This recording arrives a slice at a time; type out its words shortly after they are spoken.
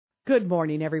Good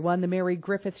morning, everyone. The Mary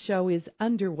Griffith Show is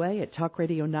underway at Talk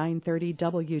Radio 930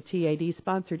 WTAD,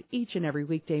 sponsored each and every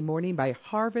weekday morning by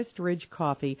Harvest Ridge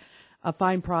Coffee, a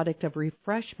fine product of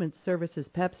Refreshment Services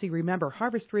Pepsi. Remember,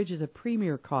 Harvest Ridge is a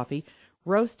premier coffee,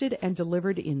 roasted and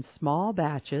delivered in small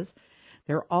batches.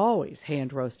 They're always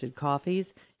hand-roasted coffees.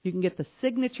 You can get the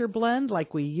signature blend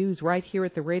like we use right here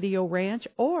at the Radio Ranch,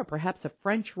 or perhaps a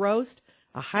French roast,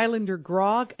 a Highlander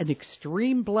grog, an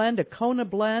extreme blend, a Kona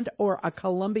blend, or a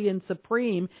Colombian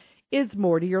Supreme is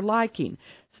more to your liking.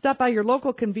 Stop by your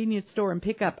local convenience store and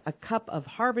pick up a cup of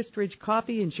Harvest Ridge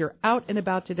coffee as you're out and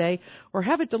about today, or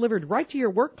have it delivered right to your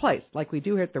workplace like we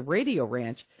do here at the Radio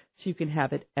Ranch, so you can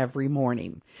have it every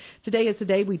morning. Today is the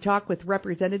day we talk with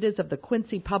representatives of the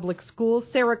Quincy Public Schools.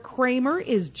 Sara Cramer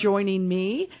is joining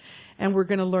me, and we're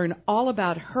going to learn all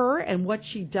about her and what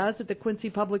she does at the Quincy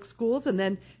Public Schools, and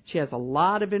then she has a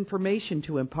lot of information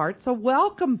to impart. So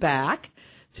welcome back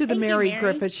to the Mary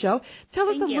Griffith Show. Tell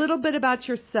us a little bit about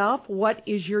yourself. What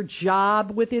is your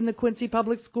job within the Quincy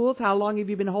Public Schools? How long have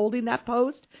you been holding that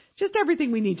post? Just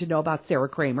everything we need to know about Sara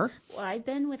Cramer. Well, I've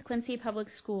been with Quincy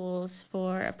Public Schools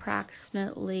for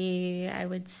approximately, I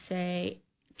would say,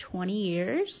 20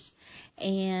 years.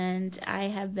 And I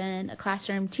have been a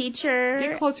classroom teacher.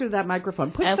 Get closer to that microphone.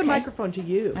 Push the microphone to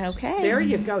you. Okay. There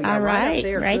you go. All right. Up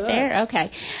there. Right Good. there.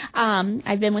 Okay.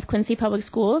 I've been with Quincy Public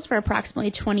Schools for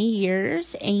approximately 20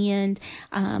 years. And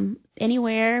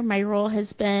anywhere my role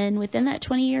has been within that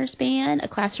 20-year span, a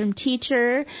classroom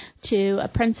teacher to a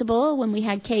principal when we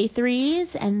had K-3s.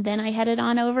 And then I headed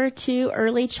on over to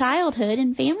early childhood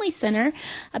and family center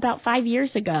about 5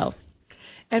 years ago.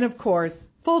 And, of course,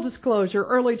 full disclosure,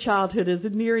 early childhood is a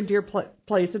near and dear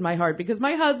place in my heart because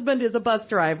my husband is a bus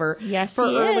driver for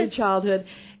early childhood.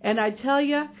 And I tell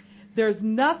you, there's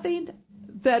nothing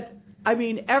that,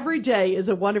 every day is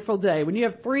a wonderful day. When you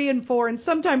have 3 and 4 and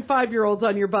sometimes 5-year-olds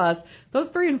on your bus, those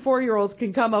 3 and 4-year-olds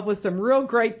can come up with some real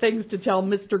great things to tell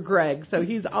Mr. Greg. So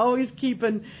he's always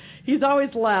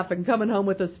laughing, coming home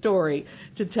with a story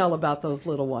to tell about those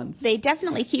little ones. They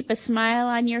definitely keep a smile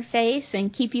on your face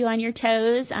and keep you on your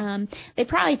toes. They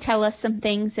probably tell us some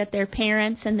things that their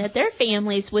parents and that their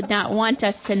families would not want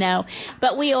us to know.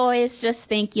 But we always just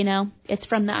think, it's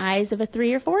from the eyes of a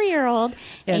 3 or 4-year-old.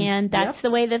 And that's the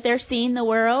way that they're seeing the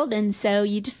world. And so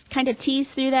you just kind of tease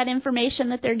through that information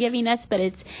that they're giving us. But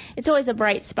it's always a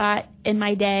bright spot in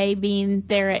my day being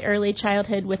there at early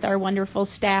childhood with our wonderful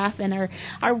staff and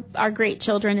our great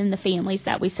children and the families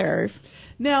that we serve.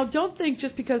 Now, don't think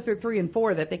just because they're 3 and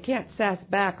 4 that they can't sass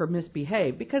back or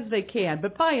misbehave, because they can.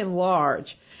 But by and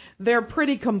large, they're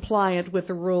pretty compliant with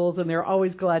the rules, and they're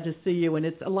always glad to see you. And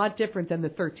it's a lot different than the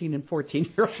 13 and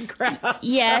 14-year-old crowd.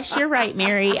 Yes, you're right,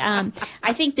 Mary.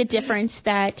 I think the difference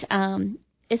that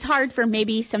is hard for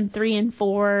maybe some 3 and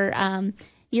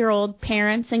 4-year-old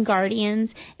parents and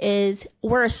guardians is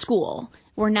we're a school.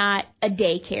 We're not a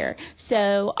daycare.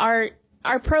 So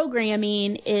our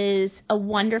programming is a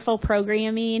wonderful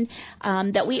programming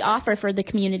that we offer for the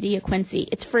community of Quincy.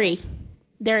 It's free.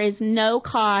 There is no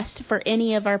cost for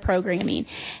any of our programming.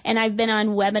 And I've been on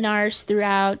webinars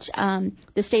throughout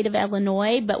the state of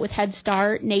Illinois, but with Head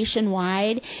Start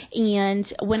nationwide.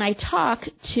 And when I talk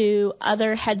to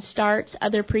other Head Starts,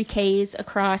 other pre-Ks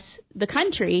across the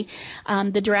country,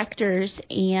 the directors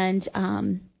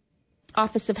and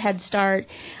Office of Head Start,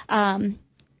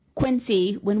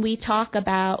 Quincy, when we talk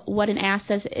about what an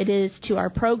asset it is to our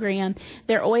program,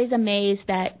 they're always amazed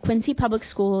that Quincy Public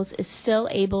Schools is still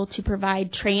able to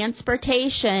provide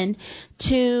transportation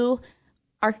to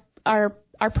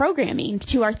our programming,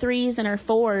 to our 3s and our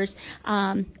 4s,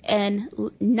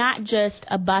 and not just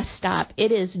a bus stop.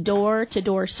 It is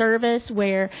door-to-door service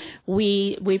where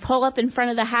we pull up in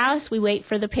front of the house, we wait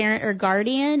for the parent or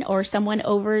guardian or someone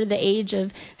over the age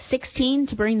of 16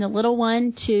 to bring the little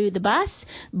one to the bus,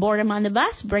 board them on the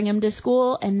bus, bring them to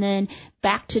school, and then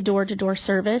back to door-to-door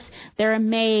service. They're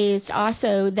amazed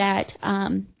also that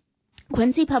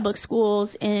Quincy Public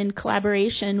Schools, in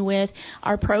collaboration with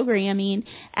our programming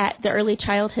at the early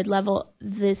childhood level,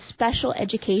 the special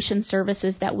education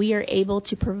services that we are able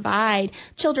to provide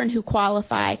children who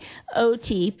qualify,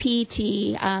 OT,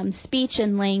 PT, speech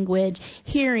and language,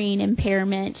 hearing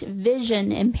impairment,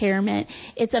 vision impairment.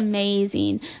 It's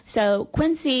amazing. So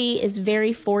Quincy is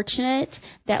very fortunate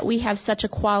that we have such a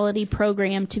quality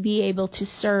program to be able to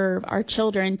serve our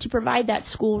children, to provide that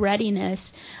school readiness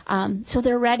so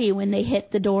they're ready when they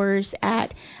hit the doors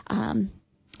at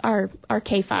our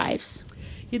K-5s.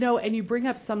 You know, and you bring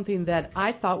up something that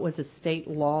I thought was a state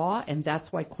law, and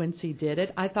that's why Quincy did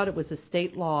it. I thought it was a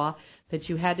state law that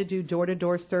you had to do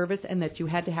door-to-door service and that you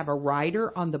had to have a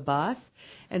rider on the bus.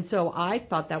 And so I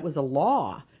thought that was a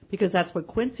law. because that's what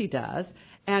Quincy does.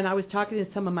 And I was talking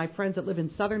to some of my friends that live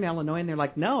in Southern Illinois, and they're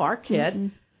like, no, our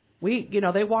kid,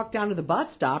 they walked down to the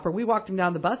bus stop, or we walked them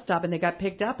down to the bus stop, and they got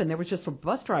picked up, and there was just a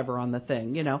bus driver on the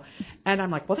thing, And I'm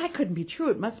like, well, that couldn't be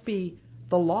true. It must be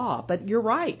the law. But you're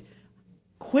right.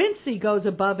 Quincy goes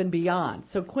above and beyond.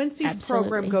 So Quincy's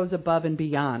program goes above and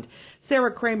beyond.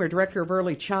 Sara Cramer, Director of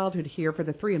Early Childhood here for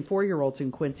the 3- and 4-year-olds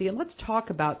in Quincy. And let's talk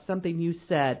about something you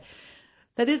said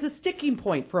that is a sticking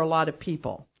point for a lot of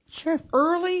people. Sure.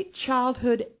 Early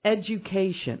childhood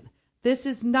education. This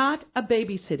is not a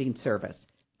babysitting service.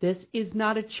 This is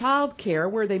not a child care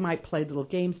where they might play little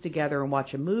games together and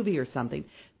watch a movie or something.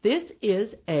 This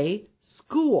is a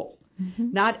school.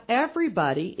 Not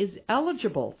everybody is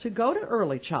eligible to go to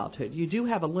early childhood. You do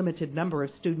have a limited number of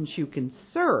students you can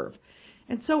serve.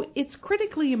 And so it's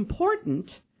critically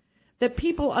important that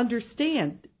people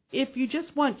understand if you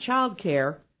just want child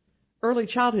care, early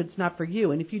childhood's not for you.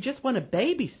 And if you just want a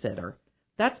babysitter,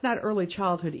 that's not early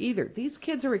childhood either. These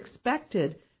kids are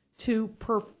expected to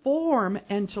perform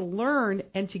and to learn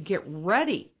and to get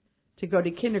ready to go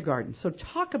to kindergarten. So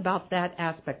talk about that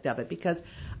aspect of it, because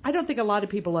I don't think a lot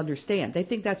of people understand. They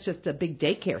think that's just a big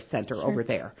daycare center over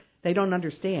there. They don't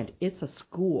understand. It's a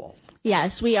school.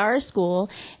 Yes, we are a school,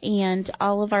 and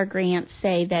all of our grants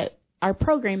say that our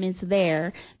program is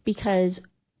there because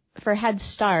for Head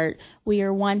Start, we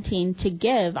are wanting to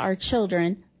give our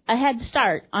children a head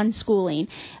start on schooling.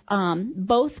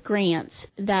 Both grants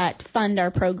that fund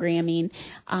our programming,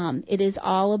 it is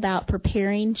all about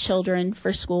preparing children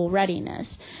for school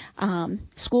readiness.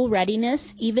 School readiness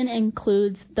even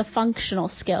includes the functional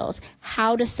skills,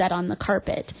 how to sit on the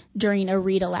carpet during a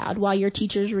read aloud while your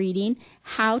teacher's reading,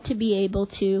 how to be able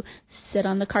to sit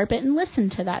on the carpet and listen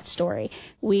to that story.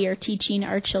 We are teaching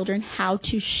our children how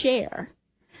to share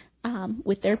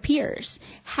with their peers,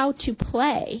 how to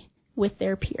play with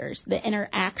their peers, the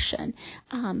interaction,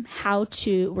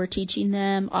 we're teaching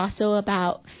them also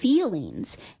about feelings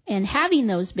and having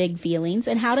those big feelings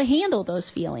and how to handle those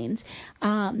feelings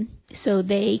so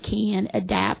they can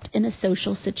adapt in a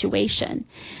social situation.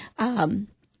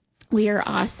 We are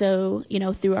also,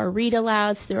 through our read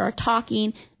alouds, through our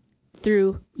talking,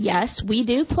 yes, we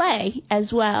do play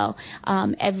as well.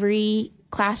 Every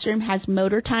classroom has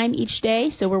motor time each day,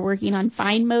 so we're working on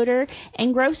fine motor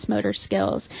and gross motor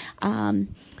skills.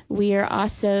 We are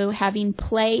also having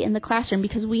play in the classroom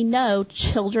because we know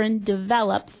children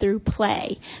develop through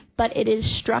play, but it is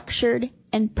structured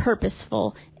and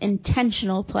purposeful,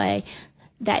 intentional play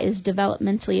that is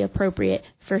developmentally appropriate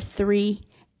for 3-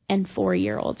 and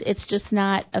 4-year-olds. It's just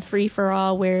not a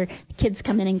free-for-all where kids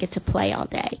come in and get to play all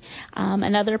day.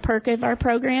 Another perk of our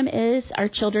program is our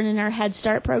children in our Head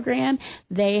Start program.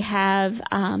 They have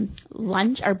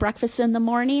lunch or breakfast in the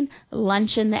morning,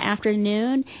 lunch in the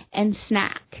afternoon, and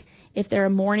snack. If they're a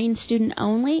morning student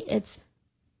only, it's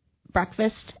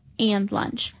breakfast and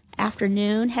lunch.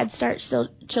 Afternoon, Head Start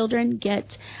children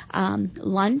get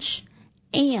lunch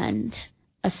and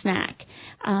a snack.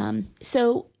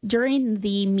 So during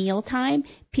the meal time,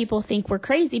 people think we're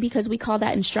crazy because we call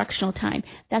that instructional time.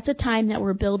 That's a time that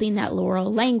we're building that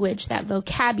oral language, that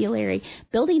vocabulary,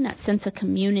 building that sense of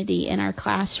community in our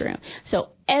classroom. So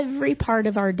every part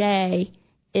of our day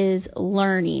is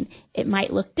learning. It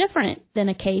might look different than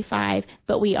a K-5,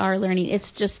 but we are learning.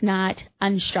 It's just not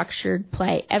unstructured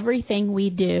play. Everything we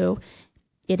do,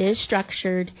 it is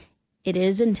structured, it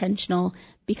is intentional,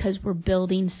 because we're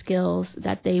building skills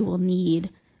that they will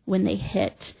need when they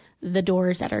hit the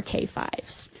doors at our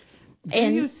K-5s. Do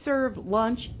you serve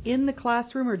lunch in the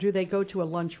classroom, or do they go to a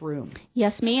lunch room?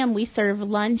 Yes, ma'am. We serve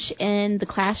lunch in the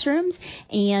classrooms,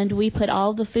 and we put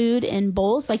all the food in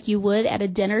bowls like you would at a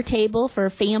dinner table for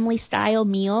a family-style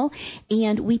meal,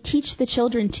 and we teach the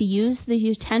children to use the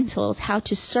utensils, how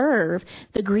to serve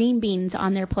the green beans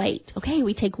on their plate. Okay,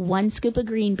 we take 1 scoop of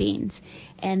green beans,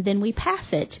 and then we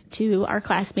pass it to our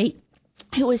classmate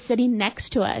who was sitting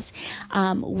next to us.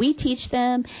 We teach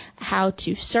them how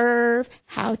to serve,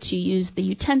 how to use the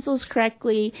utensils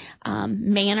correctly,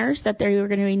 manners that they're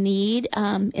going to need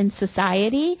in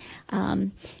society.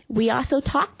 We also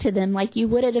talk to them like you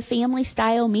would at a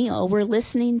family-style meal. We're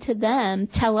listening to them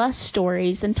tell us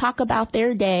stories and talk about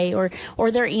their day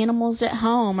or their animals at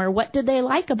home, or what did they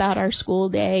like about our school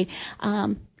day.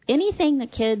 Anything the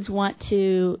kids want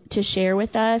to share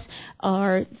with us,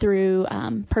 or through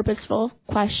purposeful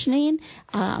questioning,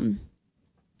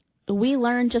 we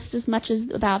learn just as much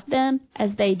about them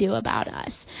as they do about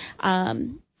us.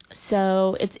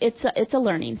 So it's a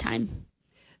learning time.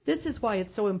 This is why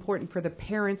it's so important for the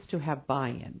parents to have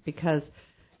buy-in, because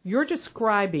you're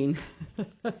describing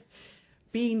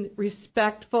being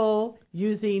respectful,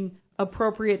 using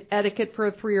appropriate etiquette for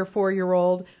a 3 or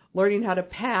 4-year-old, learning how to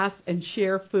pass and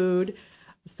share food.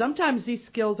 Sometimes these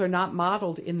skills are not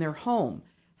modeled in their home.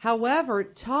 However,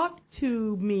 talk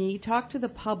to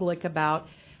the public about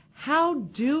how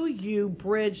do you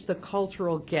bridge the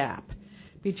cultural gap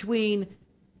between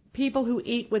people who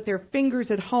eat with their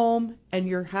fingers at home and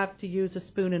you have to use a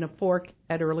spoon and a fork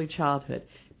at early childhood,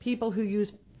 people who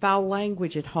use foul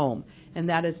language at home and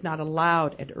that is not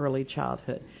allowed at early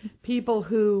childhood, people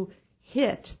who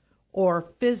hit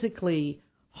or physically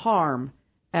harm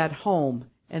at home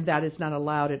and that is not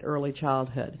allowed at early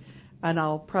childhood. And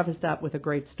I'll preface that with a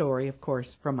great story, of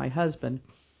course, from my husband.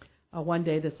 One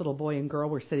day, this little boy and girl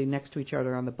were sitting next to each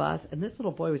other on the bus, and this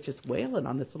little boy was just wailing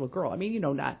on this little girl. I mean,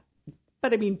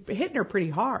 hitting her pretty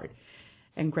hard.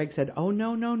 And Greg said, "Oh,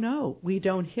 no, we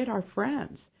don't hit our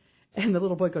friends." And the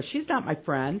little boy goes, "She's not my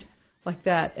friend," like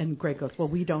that. And Greg goes, "Well,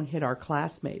 we don't hit our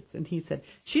classmates." And he said,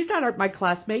 "She's not my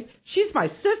classmate, she's my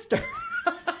sister."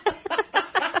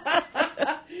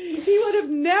 He would have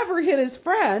never hit his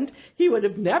friend. He would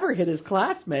have never hit his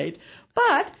classmate.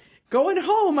 But going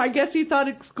home, I guess he thought,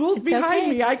 school's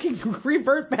behind me. I can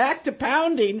revert back to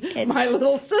pounding my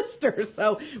little sister.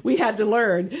 So we had to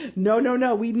learn,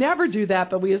 no, we never do that,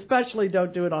 but we especially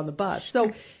don't do it on the bus.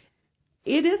 So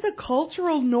it is a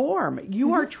cultural norm.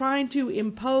 You are trying to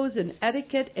impose an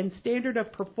etiquette and standard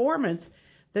of performance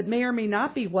that may or may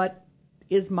not be what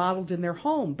is modeled in their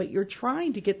home, but you're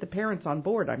trying to get the parents on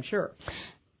board, I'm sure.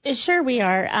 Sure we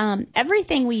are.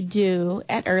 Everything we do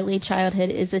at early childhood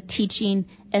is a teaching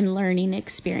and learning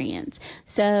experience.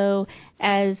 So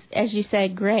as you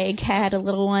said, Greg had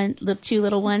the 2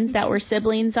 little ones that were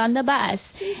siblings on the bus.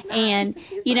 And,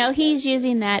 he's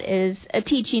using that as a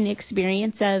teaching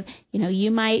experience of, you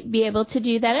might be able to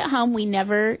do that at home. We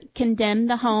never condemn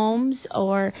the homes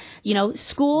or,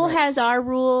 school has our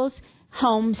rules.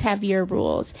 Homes have your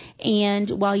rules. And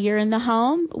while you're in the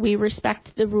home, we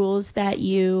respect the rules that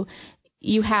you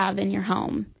have in your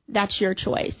home. That's your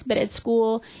choice. But at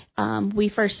school, we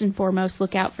first and foremost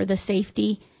look out for the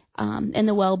safety and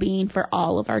the well-being for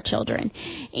all of our children.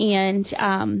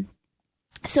 And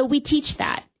so we teach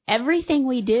that. Everything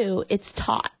we do, it's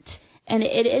taught. And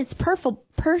it is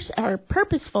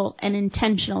purposeful and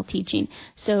intentional teaching.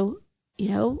 So,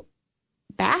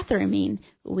 bathrooming,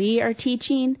 we are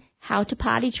teaching how to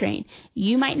potty train.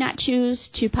 You might not choose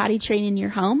to potty train in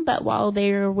your home, but while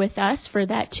they're with us for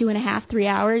that 2.5, 3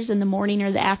 hours in the morning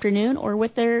or the afternoon, or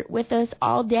with us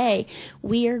all day,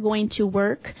 we are going to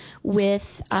work with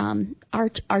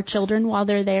our children while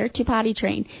they're there to potty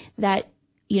train. That,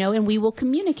 and we will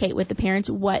communicate with the parents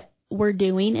what we're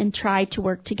doing and try to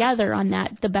work together on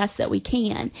that the best that we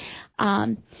can.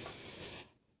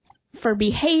 For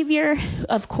behavior,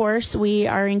 of course, we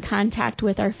are in contact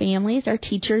with our families. Our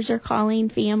teachers are calling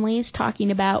families,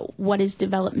 talking about what is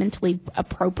developmentally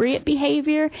appropriate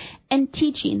behavior and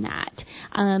teaching that.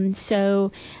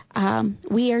 So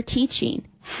we are teaching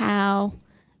how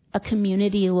a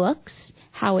community looks,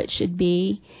 how it should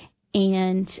be,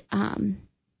 and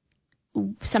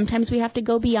sometimes we have to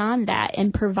go beyond that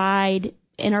and provide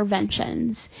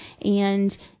interventions.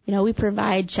 And we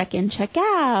provide check-in,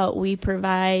 check-out. We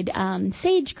provide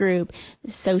SAGE group,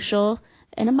 social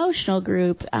and emotional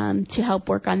group, to help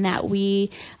work on that.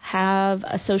 We have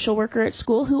a social worker at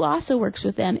school who also works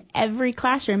with them. Every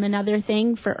classroom, another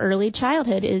thing for early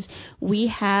childhood is we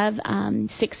have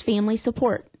 6 family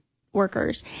support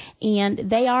workers, and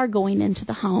they are going into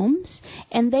the homes,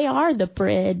 and they are the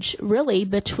bridge really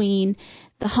between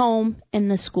the home and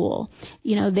the school.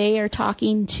 They are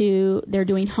they're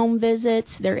doing home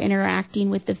visits, they're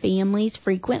interacting with the families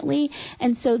frequently,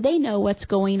 and so they know what's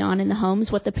going on in the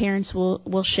homes, what the parents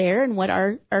will share, and what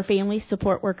our family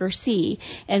support workers see,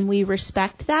 and we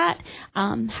respect that.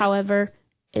 However,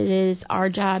 it is our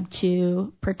job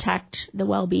to protect the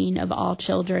well-being of all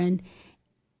children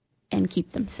and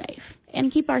keep them safe,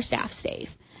 and keep our staff safe.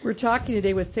 We're talking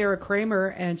today with Sara Cramer,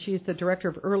 and she's the Director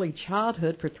of Early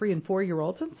Childhood for 3- and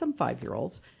 4-year-olds and some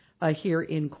 5-year-olds here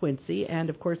in Quincy. And,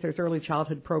 of course, there's early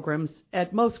childhood programs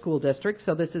at most school districts,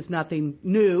 so this is nothing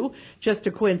new just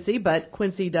to Quincy, but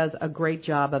Quincy does a great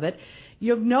job of it.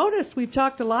 You've noticed we've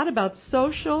talked a lot about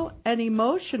social and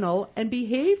emotional and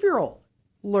behavioral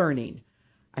learning.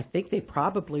 I think they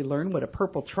probably learn what a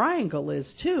purple triangle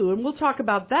is, too, and we'll talk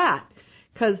about that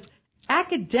because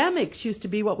academics used to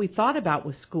be what we thought about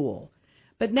with school.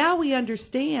 But now we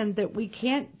understand that we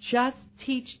can't just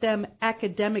teach them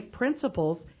academic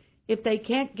principles. If they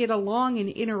can't get along and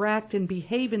interact and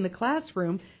behave in the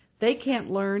classroom, they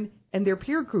can't learn and their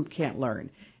peer group can't learn.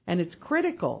 And it's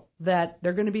critical that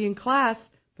they're going to be in class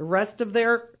the rest of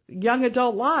their young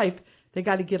adult life They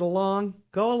got to get along,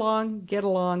 go along, get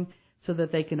along, so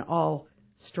that they can all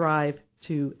strive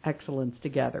to excellence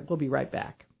together. We'll be right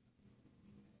back.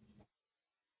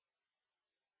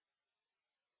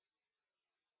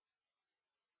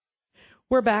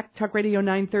 We're back. Talk Radio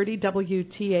 930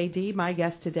 WTAD. My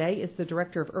guest today is the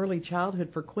Director of Early Childhood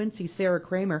for Quincy, Sara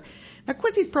Cramer. Now,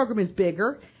 Quincy's program is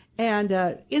bigger and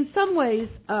in some ways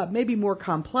maybe more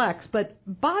complex, but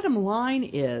bottom line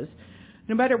is,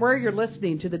 no matter where you're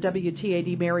listening to the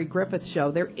WTAD Mary Griffith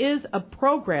Show, there is a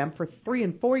program for 3-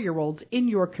 and 4-year-olds in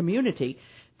your community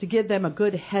to give them a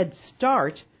good head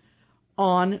start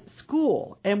on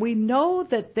school. And we know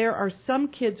that there are some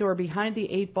kids who are behind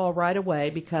the 8 ball right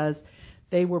away because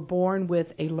they were born with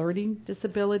a learning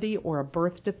disability or a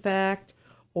birth defect,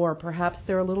 or perhaps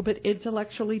they're a little bit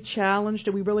intellectually challenged,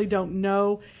 and we really don't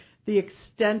know the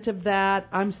extent of that.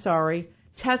 I'm sorry.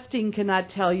 Testing cannot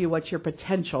tell you what your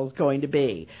potential is going to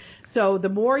be. So the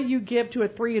more you give to a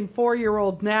 3- and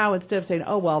 4-year-old now, instead of saying,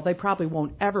 oh, well, they probably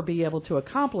won't ever be able to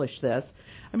accomplish this.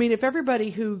 I mean, if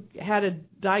everybody who had a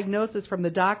diagnosis from the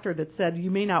doctor that said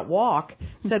you may not walk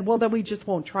said, well, then we just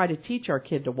won't try to teach our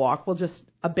kid to walk, we'll just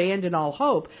abandon all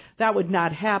hope, that would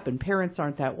not happen. Parents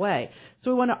aren't that way.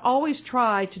 So we want to always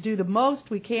try to do the most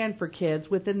we can for kids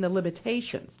within the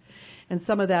limitations. And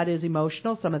some of that is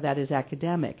emotional, some of that is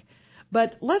academic.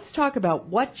 But let's talk about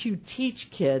what you teach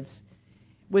kids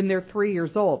when they're 3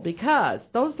 years old, because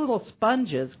those little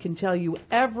sponges can tell you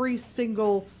every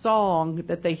single song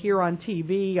that they hear on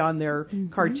TV, on their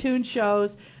cartoon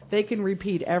shows. They can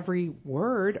repeat every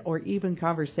word or even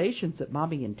conversations that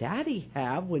mommy and daddy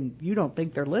have when you don't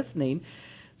think they're listening.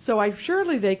 So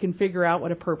surely they can figure out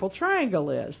what a purple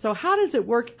triangle is. So how does it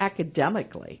work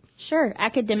academically? Sure.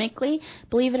 Academically,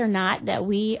 believe it or not, that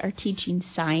we are teaching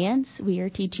science, we are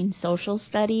teaching social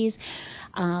studies,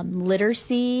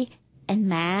 literacy, and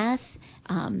math,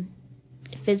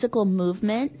 physical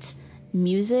movement,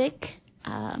 music.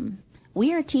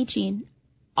 We are teaching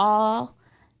all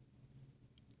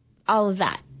of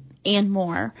that and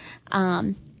more,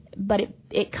 but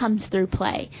it comes through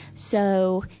play.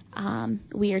 So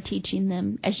we are teaching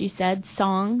them, as you said,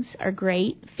 songs are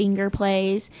great, finger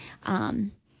plays.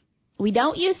 We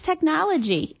don't use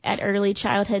technology at early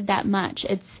childhood that much.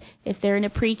 If they're in a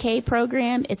pre-K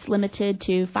program, it's limited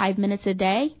to 5 minutes a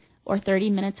day or 30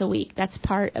 minutes a week. That's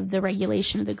part of the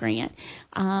regulation of the grant.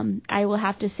 I will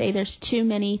have to say there's too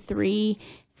many 3,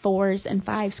 4s, and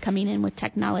 5s coming in with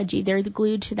technology. They're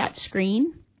glued to that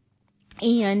screen,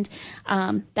 and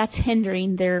that's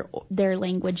hindering their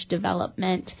language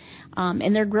development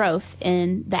and their growth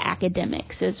in the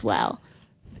academics as well.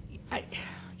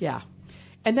 Yeah,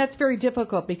 and that's very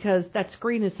difficult because that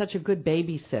screen is such a good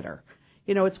babysitter.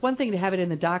 You know, it's one thing to have it in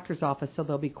the doctor's office so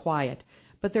they'll be quiet,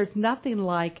 but there's nothing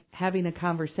like having a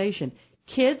conversation.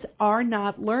 Kids are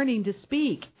not learning to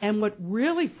speak. And what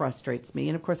really frustrates me,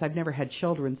 and of course I've never had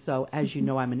children, so as you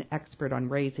know, I'm an expert on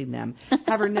raising them.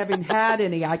 Having never had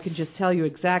any, I can just tell you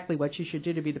exactly what you should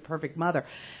do to be the perfect mother.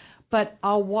 But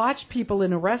I'll watch people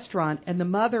in a restaurant, and the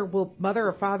mother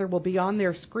or father will be on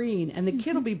their screen, and the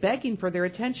kid will be begging for their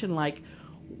attention, like,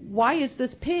 why is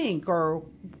this pink? Or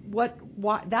what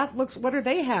are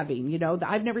they having? You know,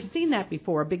 I've never seen that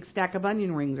before, a big stack of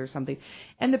onion rings or something.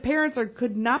 And the parents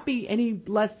could not be any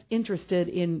less interested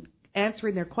in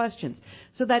answering their questions.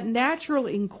 So that natural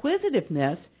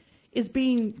inquisitiveness is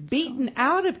being beaten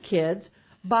out of kids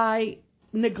by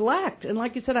neglect. And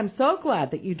like you said, I'm so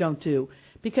glad that you don't do,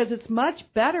 because it's much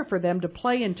better for them to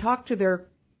play and talk to their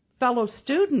fellow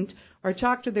student or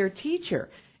talk to their teacher.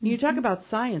 And you talk about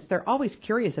science, they're always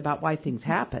curious about why things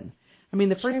happen. I mean,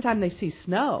 the first time they see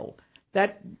snow,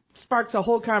 that sparks a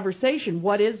whole conversation.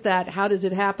 What is that? How does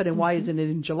it happen? And why isn't it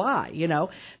in July? You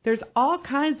know, there's all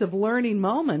kinds of learning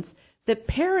moments that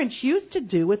parents used to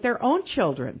do with their own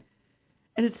children.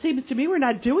 And it seems to me we're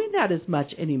not doing that as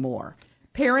much anymore.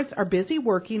 Parents are busy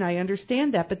working, I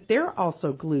understand that, but they're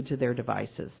also glued to their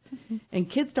devices. And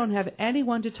kids don't have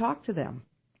anyone to talk to them.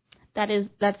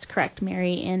 That's correct,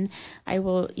 Mary. And I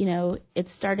will, it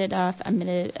started off, I'm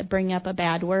going to bring up a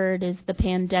bad word, is the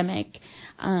pandemic,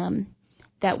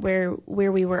 that where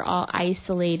we were all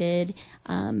isolated,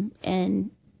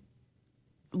 and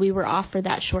we were off for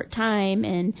that short time,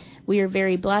 and we are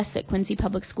very blessed that Quincy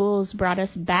Public Schools brought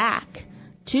us back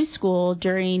to school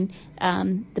during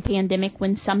the pandemic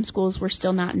when some schools were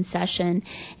still not in session,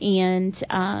 and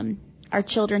our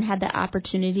children had the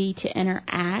opportunity to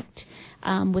interact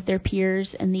with their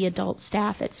peers and the adult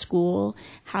staff at school.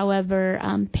 However,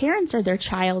 parents are their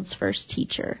child's first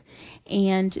teacher,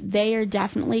 and they are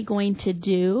definitely going to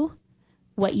do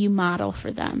what you model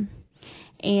for them.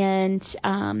 And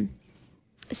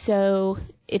So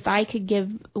if I could give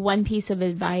one piece of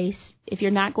advice, if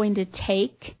you're not going to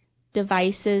take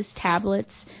devices,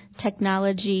 tablets,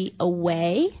 technology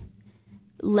away,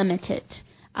 limit it,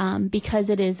 because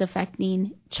it is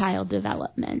affecting child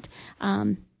development.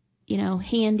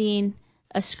 Handing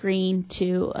a screen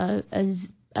to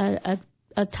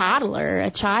a toddler,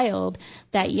 a child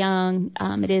that young,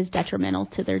 it is detrimental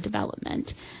to their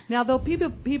development. Now, though,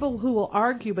 people who will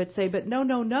argue but say, but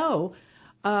no,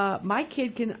 my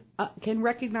kid can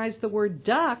recognize the word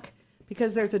duck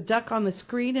because there's a duck on the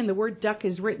screen and the word duck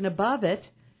is written above it.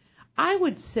 I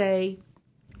would say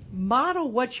model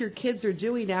what your kids are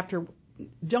doing after.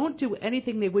 Don't do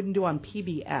anything they wouldn't do on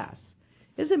PBS.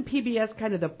 Isn't PBS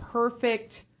kind of the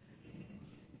perfect,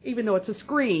 even though it's a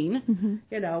screen,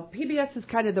 PBS is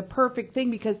kind of the perfect thing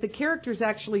because the characters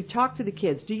actually talk to the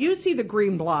kids. Do you see the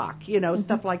green block?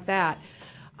 Stuff like that.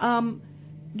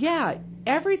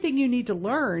 Everything you need to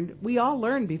learn, we all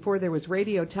learned before there was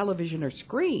radio, television, or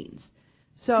screens.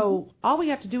 So all we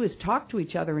have to do is talk to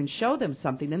each other and show them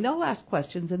something, and they'll ask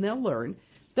questions and they'll learn.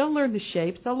 They'll learn the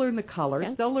shapes. They'll learn the colors.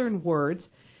 Yeah. They'll learn words.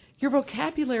 Your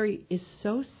vocabulary is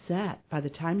so set by the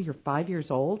time you're 5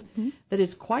 years old that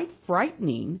it's quite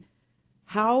frightening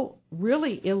how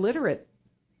really illiterate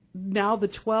now the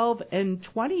 12 and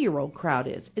 20-year-old crowd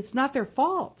is. It's not their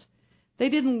fault. They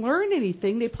didn't learn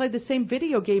anything. They played the same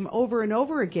video game over and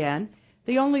over again.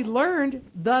 They only learned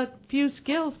the few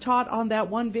skills taught on that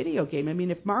one video game. I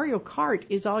mean, if Mario Kart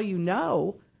is all you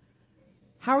know,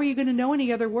 how are you going to know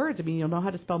any other words? I mean, you'll know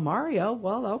how to spell Mario.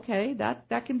 Well, okay,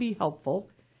 that can be helpful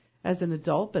as an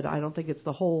adult, but I don't think it's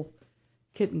the whole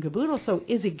kit and caboodle. So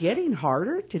is it getting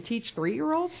harder to teach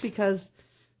 3-year-olds because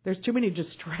there's too many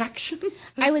distractions?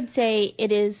 I would say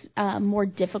it is more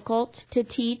difficult to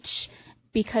teach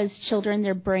because children,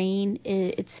 their brain,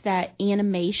 it's that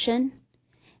animation,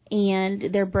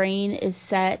 and their brain is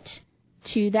set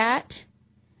to that.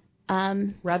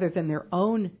 Rather than their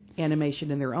own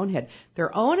animation in their own head,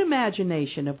 their own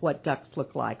imagination of what ducks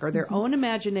look like, or their own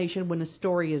imagination when a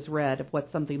story is read of what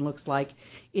something looks like.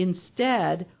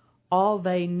 Instead, all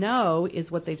they know is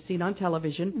what they've seen on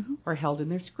television or held in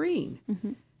their screen.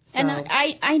 So, and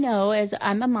I know, as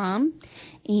I'm a mom,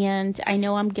 and I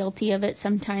know I'm guilty of it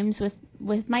sometimes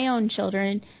with my own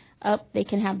children. They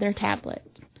can have their tablet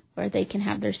or they can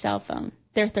have their cell phone.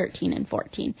 They're 13 and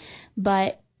 14.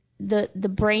 But the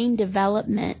brain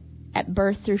development at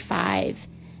birth through 5,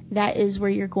 that is where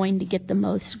you're going to get the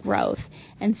most growth.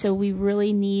 And so we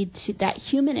really need that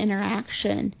human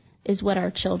interaction is what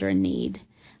our children need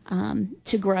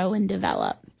to grow and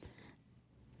develop.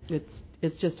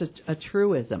 It's just a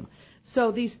truism.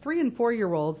 So these 3 and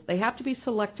 4-year-olds, they have to be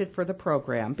selected for the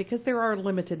program because there are a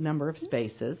limited number of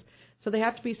spaces. So they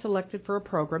have to be selected for a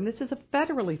program. This is a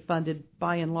federally funded,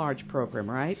 by and large, program,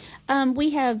 right?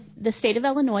 We have the state of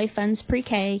Illinois funds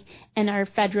pre-K, and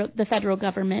the federal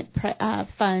government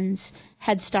funds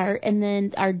Head Start, and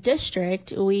then our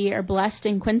district, we are blessed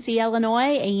in Quincy,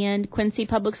 Illinois, and Quincy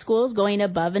Public Schools going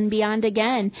above and beyond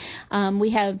again. We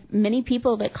have many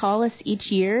people that call us each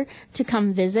year to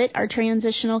come visit our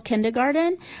transitional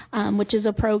kindergarten, which is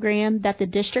a program that the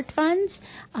district funds,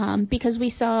 because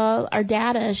we saw our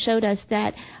data showed us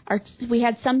that we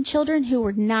had some children who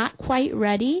were not quite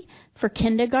ready for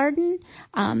kindergarten.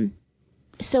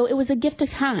 So it was a gift of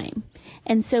time.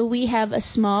 And so we have a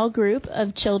small group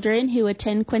of children who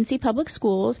attend Quincy Public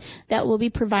Schools that will be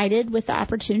provided with the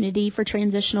opportunity for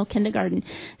transitional kindergarten.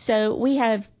 So we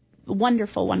have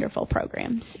wonderful, wonderful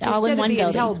programs all in one building. Instead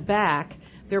of being held back,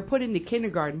 they're put into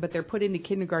kindergarten, but they're put into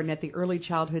kindergarten at the Early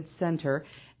Childhood Center.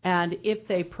 And if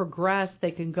they progress,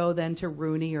 they can go then to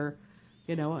Rooney or,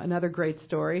 another great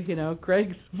story.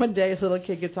 Greg's one day, his little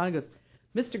kid gets on and goes,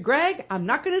 Mr. Greg, I'm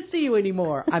not going to see you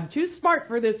anymore. I'm too smart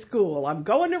for this school. I'm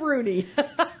going to Rooney.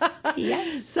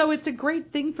 Yes. So it's a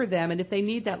great thing for them, and if they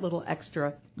need that little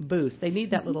extra boost, they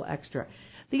need that little extra.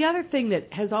 The other thing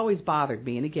that has always bothered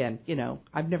me, and again,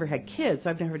 I've never had kids, so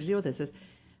I've never had to deal with this, is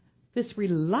this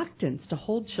reluctance to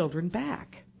hold children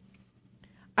back.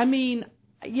 I mean,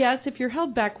 yes, if you're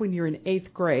held back when you're in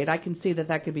 8th grade, I can see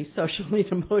that could be socially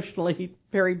and emotionally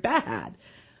very bad.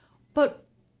 But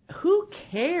who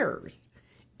cares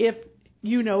if,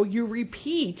 you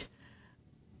repeat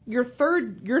your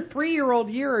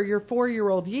 3-year-old year or your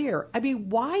 4-year-old year? I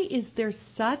mean, why is there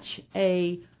such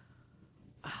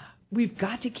we've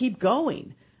got to keep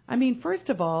going? I mean,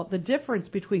 first of all, the difference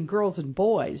between girls and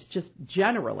boys just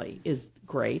generally is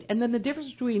great. And then the difference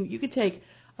between, you could take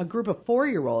a group of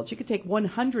 4-year-olds, you could take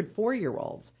 100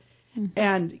 4-year-olds.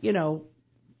 And,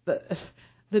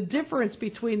 the difference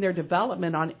between their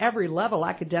development on every level,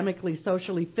 academically,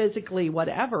 socially, physically,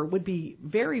 whatever, would be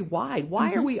very wide.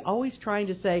 Why are we always trying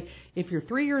to say, if you're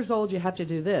 3 years old, you have to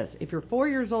do this. If you're 4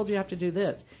 years old, you have to do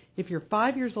this. If you're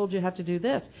 5 years old, you have to do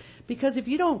this. Because if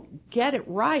you don't get it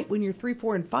right when you're 3,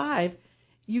 4, and 5,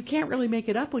 you can't really make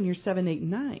it up when you're 7, 8,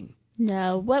 and 9.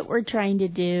 No, what we're trying to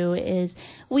do is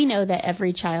we know that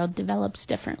every child develops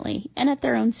differently and at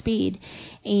their own speed.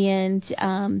 And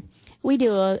we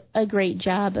do a great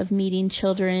job of meeting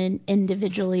children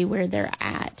individually where they're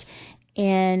at.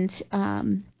 And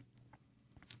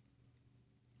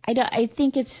I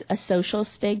think it's a social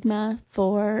stigma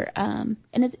for, and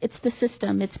it's the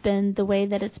system. It's been the way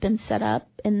that it's been set up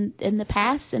in the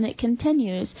past, and it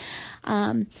continues.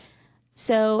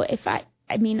 So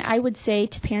I would say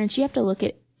to parents, you have to look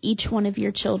at each one of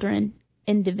your children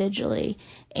individually.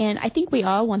 And I think we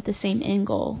all want the same end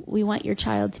goal. We want your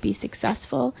child to be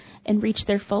successful and reach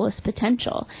their fullest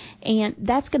potential. And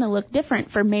that's going to look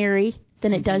different for Mary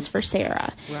than it does for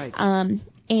Sara. Right.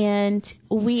 And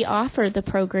we offer the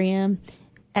program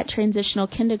at Transitional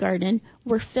Kindergarten.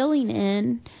 We're filling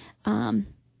in,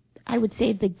 I would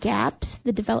say, the gaps,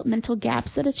 the developmental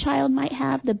gaps that a child might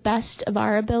have, the best of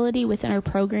our ability within our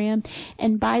program.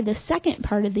 And by the second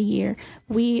part of the year,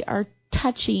 we are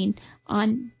touching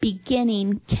on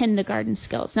beginning kindergarten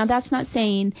skills. Now, that's not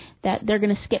saying that they're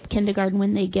going to skip kindergarten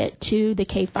when they get to the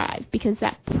K-5, because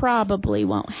that probably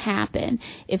won't happen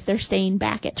if they're staying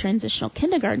back at transitional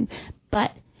kindergarten.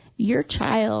 But your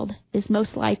child is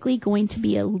most likely going to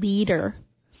be a leader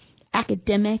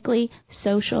academically,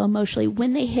 social, emotionally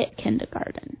when they hit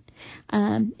kindergarten.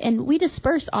 And we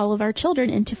disperse all of our children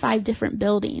into 5 different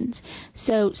buildings.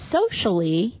 So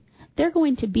socially, they're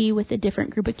going to be with a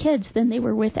different group of kids than they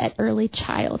were with at early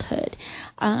childhood.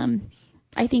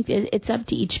 I think it's up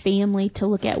to each family to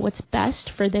look at what's best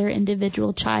for their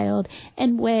individual child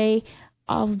and weigh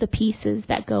all of the pieces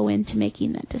that go into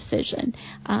making that decision.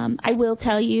 I will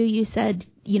tell you, you said,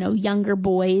 younger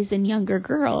boys and younger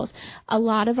girls. A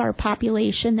lot of our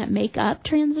population that make up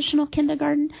transitional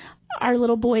kindergarten are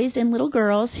little boys and little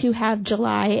girls who have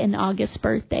July and August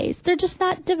birthdays. They're just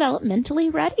not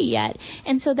developmentally ready yet.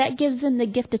 And so that gives them the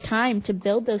gift of time to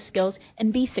build those skills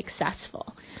and be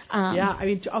successful. I'm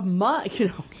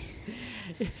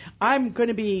going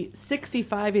to be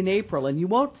 65 in April, and you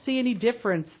won't see any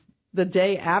difference the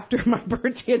day after my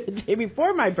birthday and the day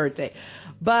before my birthday.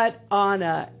 But on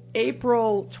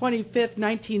April 25th,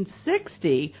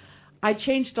 1960, I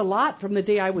changed a lot from the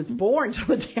day I was born to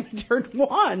the day I turned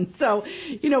 1. So,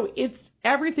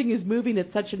 everything is moving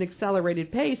at such an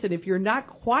accelerated pace. And if you're not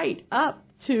quite up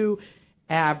to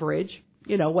average,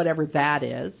 whatever that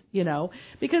is,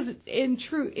 because in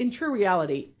true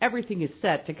reality, everything is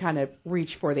set to kind of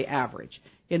reach for the average.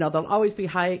 There'll always be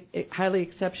highly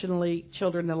exceptionally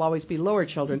children. There'll always be lower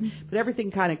children, but everything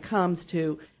kind of comes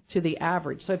to the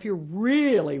average. So if you're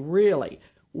really, really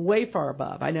way far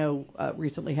above, I know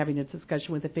recently having a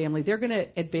discussion with a family, they're going to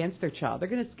advance their child. They're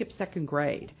going to skip second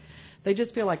grade. They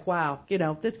just feel like, wow,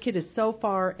 this kid is so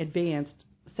far advanced,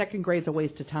 second grade's a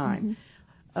waste of time.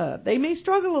 They may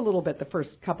struggle a little bit the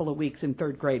first couple of weeks in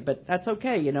third grade, but that's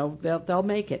okay. They'll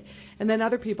make it. And then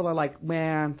other people are like,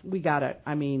 man, we gotta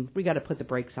put the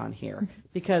brakes on here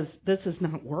because this is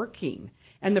not working.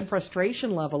 And the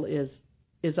frustration level is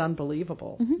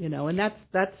unbelievable, and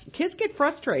that's kids get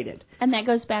frustrated. And that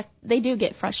goes back, they do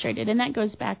get frustrated. And that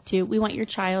goes back to, we want your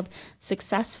child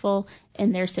successful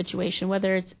in their situation,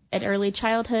 whether it's at early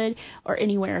childhood or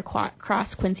anywhere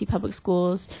across Quincy Public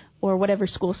Schools or whatever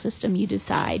school system you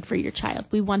decide for your child.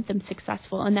 We want them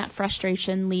successful. And that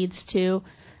frustration leads to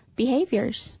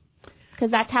behaviors,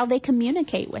 because that's how they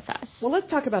communicate with us. Well, let's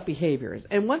talk about behaviors.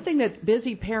 And one thing that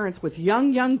busy parents with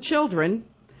young children,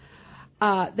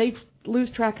 they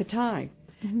lose track of time.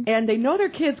 And they know their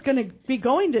kid's going to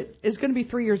be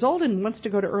 3 years old and wants to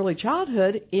go to early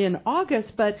childhood in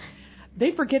August, but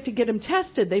they forget to get them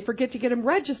tested. They forget to get them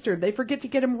registered. They forget to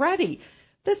get them ready.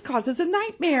 This causes a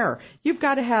nightmare. You've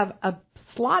got to have a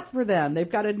slot for them.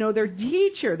 They've got to know their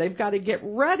teacher. They've got to get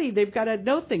ready. They've got to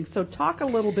know things. So talk a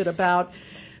little bit about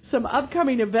some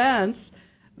upcoming events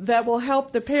that will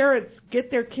help the parents get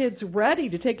their kids ready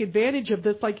to take advantage of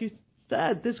this, like you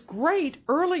said, this great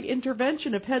early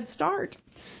intervention of Head Start.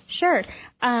 Sure.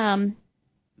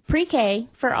 Pre-K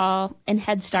for all and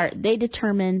Head Start, they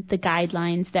determine the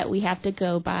guidelines that we have to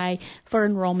go by for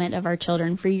enrollment of our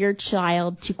children, for your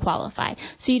child to qualify.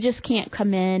 So you just can't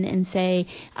come in and say,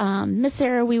 Miss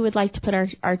Sara, we would like to put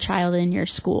our child in your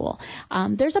school.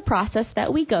 There's a process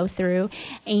that we go through,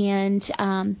 and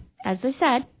as I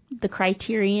said, the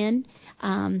criterion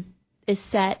is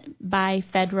set by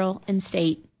federal and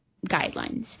state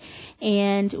guidelines.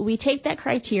 And we take that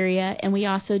criteria and we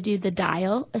also do the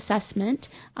dial assessment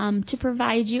to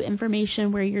provide you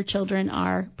information where your children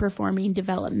are performing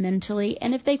developmentally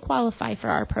and if they qualify for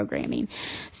our programming.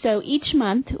 So each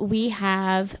month we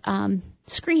have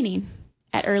screening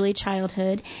at early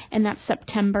childhood, and that's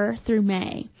September through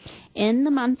May. In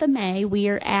the month of May, we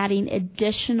are adding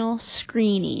additional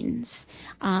screenings.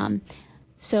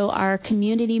 So our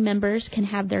community members can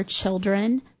have their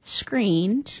children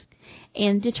screened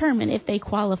and determine if they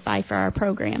qualify for our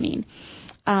programming.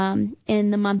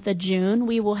 In the month of June,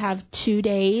 we will have 2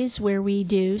 days where we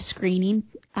do screening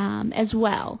as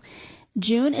well.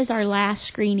 June is our last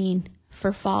screening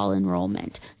for fall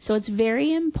enrollment. So it's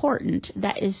very important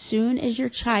that as soon as your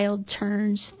child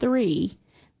turns 3,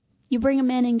 you bring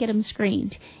them in and get them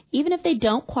screened. Even if they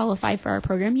don't qualify for our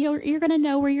program, you're going to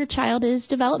know where your child is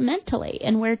developmentally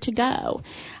and where to go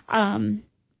and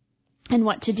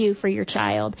what to do for your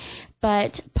child.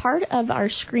 But part of our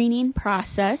screening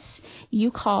process,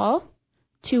 you call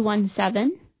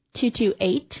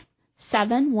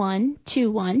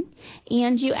 217-228-7121,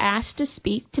 and you ask to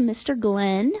speak to Mr.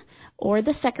 Glenn, or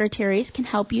the secretaries can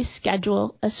help you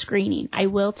schedule a screening. I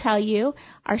will tell you,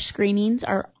 our screenings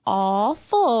are all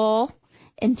full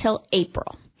until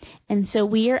April. And so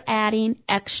we are adding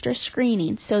extra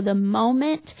screenings. So the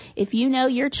moment, if you know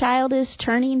your child is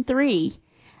turning 3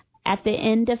 at the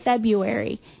end of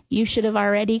February, you should have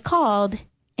already called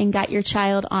and got your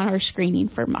child on our screening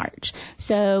for March.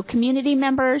 So community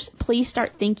members, please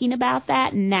start thinking about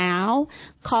that now.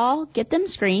 Call, get them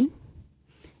screened.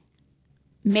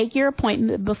 Make your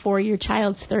appointment before your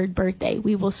child's 3rd birthday.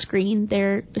 We will screen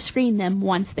them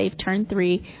once they've turned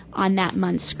 3 on that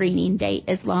month's screening date,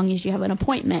 as long as you have an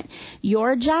appointment.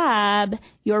 Your job,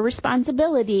 your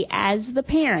responsibility as the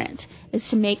parent is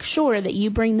to make sure that you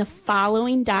bring the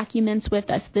following documents with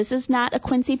us. This is not a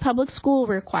Quincy Public School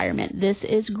requirement. This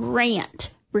is grant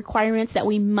requirements that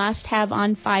we must have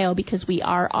on file because we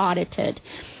are audited.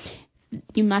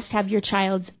 You must have your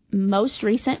child's most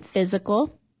recent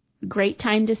physical. Great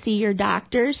time to see your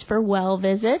doctors for well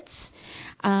visits.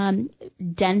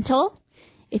 Dental.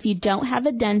 If you don't have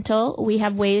a dental, we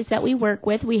have ways that we work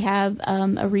with. We have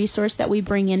a resource that we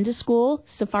bring into school,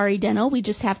 Safari Dental. We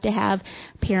just have to have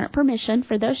parent permission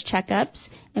for those checkups,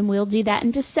 and we'll do that in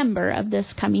December of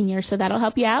this coming year, so that'll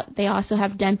help you out. They also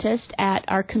have dentists at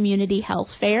our community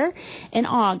health fair in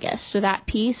August, so that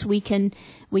piece we can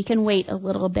wait a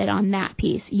little bit on that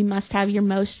piece. You must have your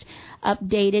most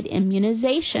updated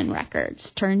immunization records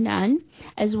turned on,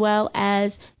 as well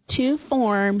as 2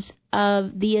 forms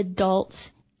of the adult's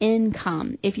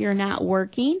income. If you're not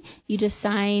working, you just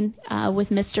sign with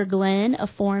Mr. Glenn a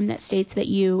form that states that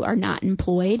you are not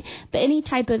employed, but any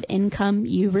type of income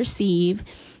you receive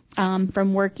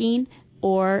from working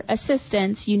or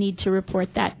assistance, you need to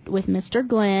report that with Mr.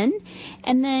 Glenn,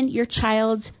 and then your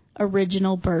child's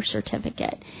original birth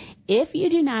certificate. If you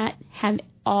do not have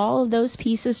all of those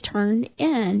pieces turned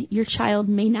in, your child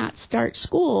may not start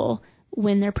school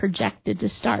when they're projected to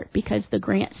start, because the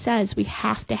grant says we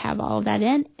have to have all of that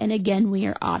in, and again, we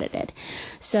are audited.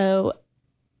 So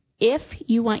if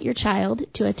you want your child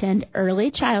to attend early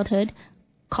childhood,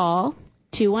 call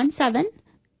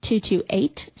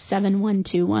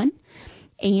 217-228-7121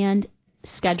 and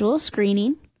schedule a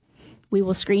screening. We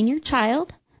will screen your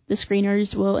child. The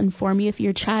screeners will inform you if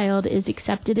your child is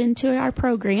accepted into our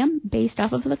program based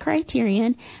off of the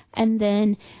criterion, and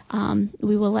then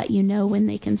we will let you know when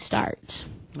they can start.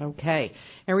 Okay.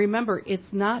 And remember,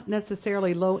 it's not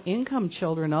necessarily low-income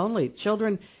children only.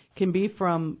 Children can be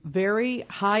from very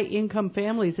high-income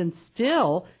families and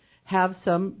still have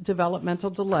some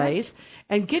developmental delays. Correct.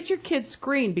 And get your kids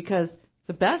screened, because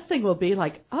the best thing will be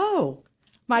like, oh,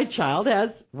 my child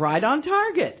has right on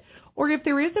target. Or if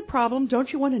there is a problem,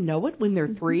 don't you want to know it when they're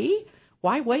 3?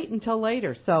 Why wait until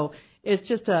later? So it's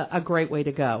just a great way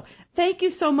to go. Thank you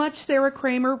so much, Sara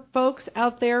Cramer. Folks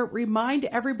out there, remind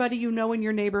everybody you know in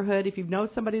your neighborhood. If you know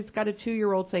somebody that's got a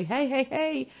 2-year-old, say,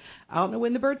 hey, I don't know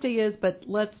when the birthday is, but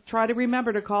let's try to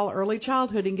remember to call early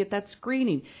childhood and get that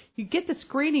screening. You get the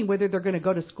screening whether they're going to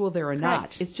go to school there or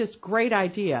not. It's just a great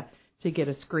idea to get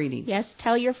a screening. Yes,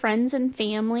 tell your friends and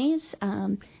families.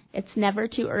 It's never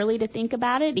too early to think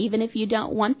about it, even if you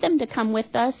don't want them to come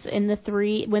with us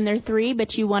when they're 3,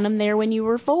 but you want them there when you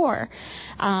were 4.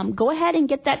 Go ahead and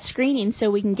get that screening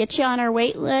so we can get you on our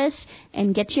wait list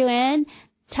and get you in.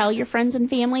 Tell your friends and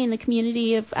family in the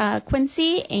community of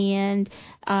Quincy, and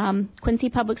Quincy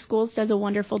Public Schools does a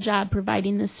wonderful job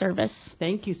providing this service.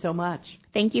 Thank you so much.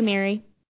 Thank you, Mary.